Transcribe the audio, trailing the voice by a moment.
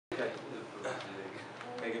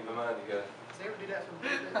You got. Does he ever do that for me?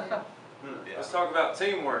 Yeah. Let's talk about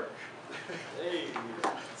teamwork. Hey.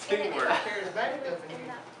 Teamwork. Carries back stuff in here.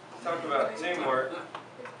 Let's talk about teamwork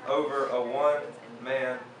over a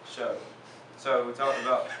one-man show. So we talked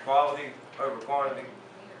about quality over quantity.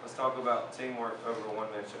 Let's talk about teamwork over a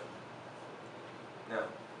one-man show. Now,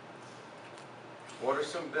 what are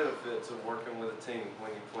some benefits of working with a team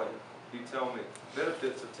when you play? You tell me.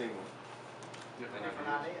 Benefits of teamwork. Different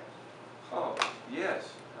ideas. Oh,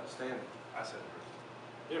 yes. Outstanding. I said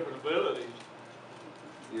different abilities.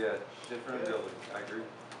 Yeah, different abilities. I agree.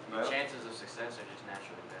 Mel? Chances of success are just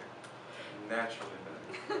naturally better. Naturally better.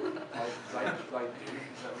 Like dude, is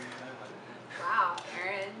that what you meant? Wow,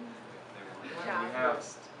 Aaron. When you have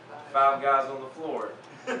 5 guys on the floor,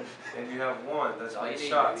 and you have one that's making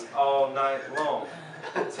shots all night long,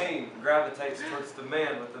 the team gravitates towards the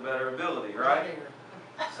man with the better ability, right?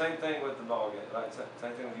 Same thing with the ball game, right?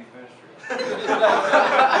 Same thing with youth ministry.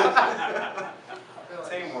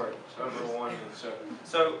 Teamwork over one show.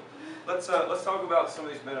 So let's talk about some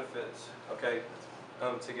of these benefits, okay?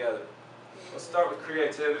 Together. Let's start with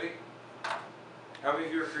creativity. How many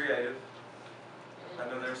of you are creative? I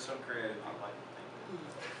know there's some creative people.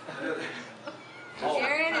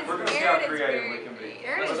 Aaron is We're going to see how creative we can be.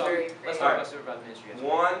 Aaron is Let's very talk creative. about supervised ministry.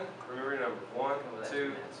 One, remember your number. 1,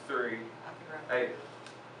 2, 3, 8,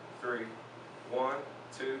 3. 1,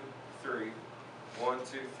 2, 3. 1, 2,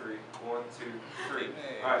 3. 1, 2, 3.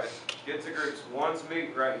 All right, get to groups. 1's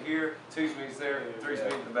meet right here. 2's meet's there. 3's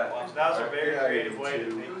meet in the back. That was a very creative way to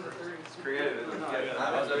be. It's creative, isn't it? Yeah.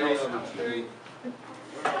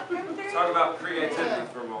 Let's talk about creativity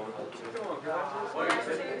for a moment. I'm a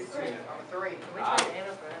 3. We tried to end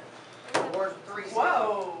up at. Where's 3?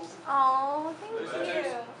 Whoa. Oh, thank you.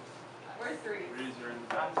 Where's 3? Reason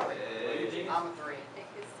I'm 3. I'm a 3.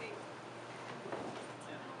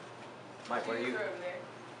 Mike, what are you? Over there.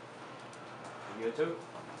 You a 2?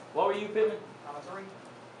 What were you, Pittman? I'm a 3.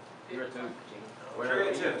 You're a 2.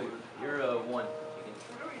 Creativity. You're a 1.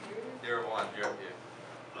 You're a 1. You're up here.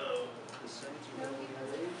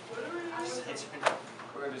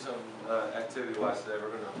 We're going to do some activity-wise today. We're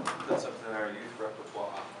going to put something in our youth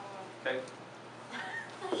repertoire. Okay?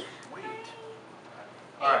 Wait.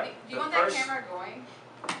 All right. Do you want that camera going?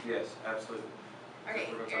 Yes, absolutely. Okay,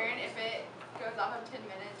 Aaron, if it goes off in 10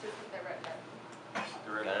 minutes, just hit the red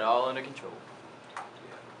button. Got it all under control.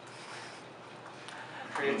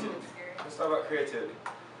 Creativity. I'm scared. Let's talk about creativity.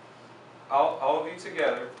 All of you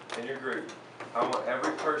together in your group, I want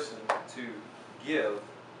every person to give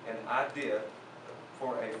an idea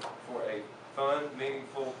for a fun,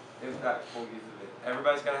 meaningful, impactful youth event.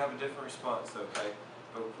 Everybody's got to have a different response, okay?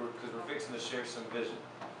 Because we're fixing to share some vision.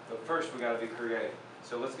 But first, we got to be creative.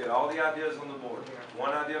 So let's get all the ideas on the board.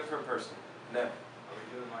 One idea per person. Now,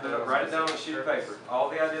 write it down on a sheet of paper. All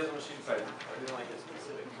the ideas on a sheet of paper. Are we doing like a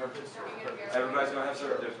specific purpose or purpose? Everybody's going to have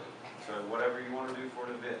something different. So whatever you want to do for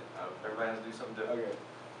an event, everybody has to do something different. Okay.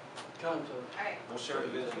 Alright. We'll share the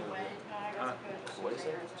vision. What is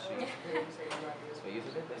it? What you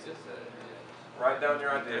think? Write down your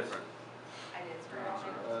ideas. Ideas for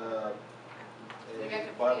action. Do you guys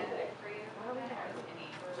have Bible any other creative or any?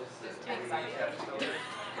 Just take I ideas. don't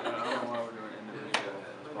know why we're doing individual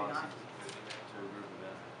responses to a group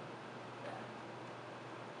event.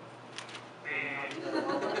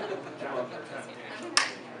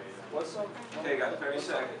 What's up? Okay, got 30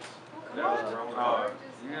 seconds. Oh,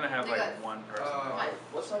 you're gonna have like one person.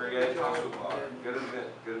 What's creative? Good event.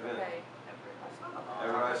 Good event. Okay.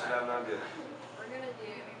 Everybody should have an idea. We're gonna do,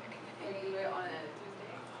 can we do it on a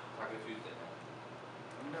Tuesday? Like a Tuesday.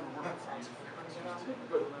 I've never worked with friends. I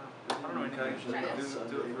don't know Okay,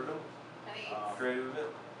 anything. do it for them. Honey? Creative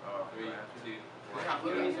event. 3, 2, 1.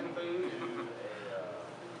 Cookies and food.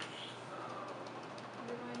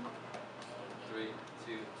 3,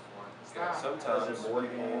 2, 1. Stop. Sometimes people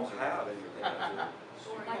won't have an idea.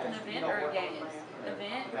 Like an event or a game?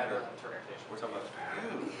 Event? We're talking about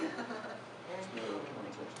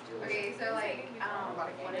Okay, so like,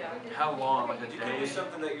 what if? How long? Like a you can do day?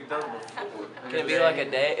 something that you've done before. Can it be like a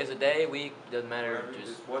day? Is a day, week? Doesn't matter. Whatever, Just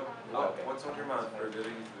just what's on your mind for a good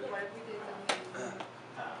youth event? What if we did something kind of?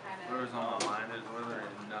 Whatever's on my mind is whether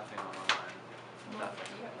there's nothing on my mind.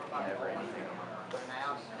 nothing. Never anything on my mind.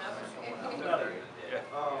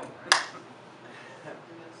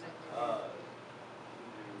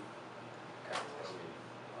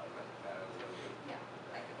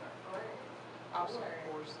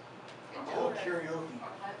 Oh, karaoke.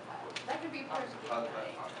 That could be part of the thing.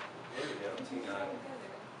 There we go. Teen idol.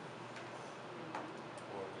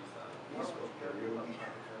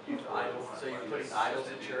 Idols, so you're putting idols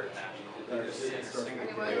in church? Sing It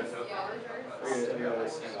it. was,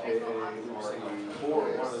 Or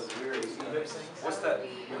one of those weird. What's that?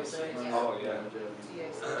 Oh, yeah.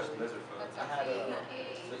 Those are fun. I had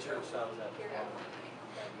the church I was at.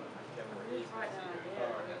 The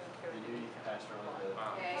youth pastor on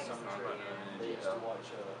Okay. the summer trip. They used to watch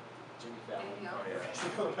Jimmy Fallon.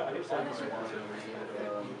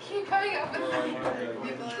 Keep coming up with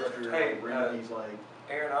Nicholas. Hey,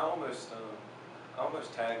 Aaron, I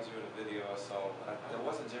almost tagged you in a video I saw. It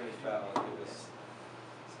wasn't Jimmy Fallon. It was.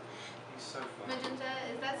 He's so funny. Magenta,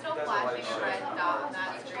 is that still He does a flashing light a red show. dot on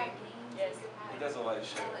that screen? Yes. He does a late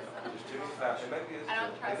show. There's Jimmy Fallon. Maybe I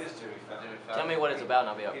don't it is Jimmy Fallon. Tell me what it's about and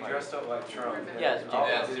I'll be up He for it. dressed up like Trump. Yeah, it's all,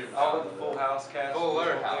 Jimmy Fallon. all of the Full House cast.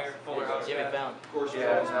 Fuller was House. there, Fuller House. Jimmy cast. Fallon.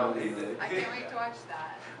 Yeah, no, he did. I can't wait to watch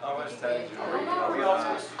that. I almost tagged you. Oh, We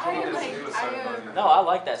also. I am It was like, so I am. funny. No, I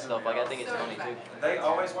like that stuff. Like I think it's So funny too. excited. They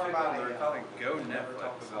always pick on their colleagues. Go never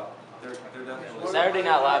talk about. They're definitely. Saturday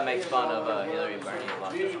Night Live makes fun of Hillary and Bernie a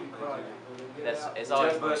lot. It's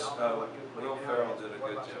always Jeb fun. Bush, Will Ferrell did a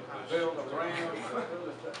good Jeb Bush.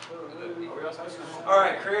 All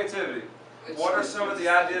right, creativity. What are some of the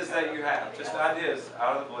ideas that you have? Just ideas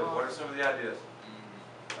out of the blue. What are some of the ideas?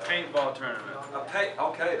 Paintball tournament.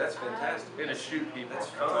 Okay, that's fantastic. Gonna shoot people. That's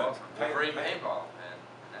That's fun. awesome. Free paintball, man.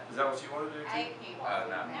 Is that what you want to do? I hate people. No,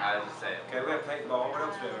 I was just saying. Okay, we have paintball. What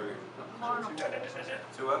else do we have over here?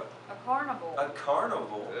 To what? A carnival. A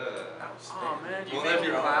carnival. Ugh. Oh man, You think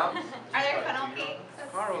you're allowed? Are there funnel cakes?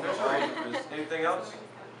 Carnival's There's anything else?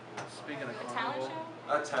 Speaking of A talent carnival,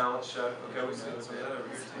 show? A talent show. Okay, we see some of that over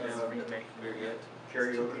here too. remake Very good.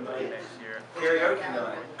 karaoke night next year. Karaoke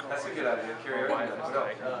night. That's a good idea. Karaoke Wife night. is What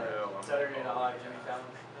like, else? no, I'm Saturday Night Live, Jimmy Fallon.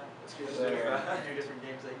 Two different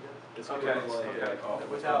games they did. Okay. Okay.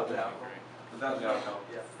 Without the alcohol. Without the alcohol.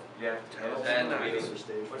 Yeah. Yeah. And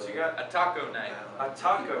What you got? a taco night. A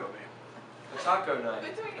taco. A taco night.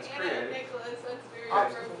 Between That's Anna and creative. Nicholas, that's very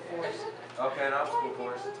Obstacle appropriate. Okay, an Oh obstacle my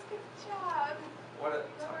course. God, good job. What a Those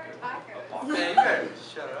taco. are tacos. Man, you better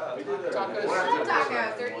shut up. We did that. Tacos. What Not else?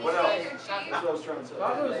 tacos, they're What else? easy, they're cheap. That's what I was trying to say.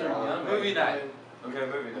 Tacos are yummy. Movie night. Okay,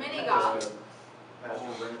 movie night. Mini golf.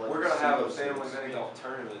 We're gonna have a family mini golf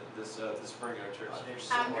tournament this spring at our church.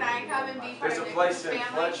 Can I come and be part There's of a place Nicholas' in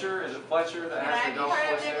family? Fletcher. Is it Fletcher that Can I has be the golf part of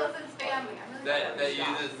course there? Nicholas's family? I'm really good That at this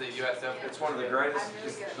uses the USF. It's one of the greatest, I'm really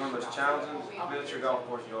it's good at one of the most golf. challenging miniature golf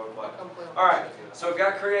courses you'll ever play. Alright, so we've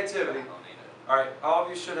got creativity. Alright, all of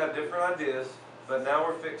you should have different ideas, but now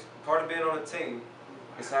we're fixed. Part of being on a team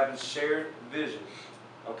is having shared vision.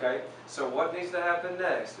 Okay? So what needs to happen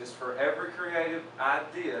next is for every creative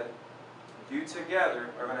idea, you together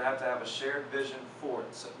are going to have a shared vision for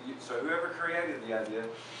it. So whoever created the idea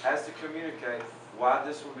has to communicate why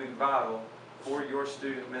this will be vital for your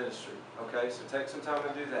student ministry. Okay? So take some time to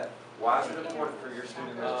do that. Why is it important for your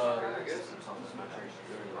student ministry?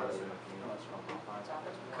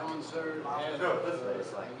 Concert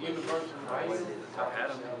at University of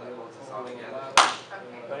Adam.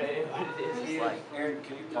 But it is like, Aaron,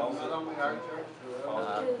 can you pause it?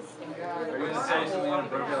 Pause it. Are you gonna say something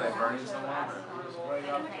inappropriate like burning someone?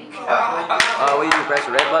 we need to press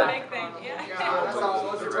the red button. Big thing, yeah. That's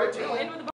all.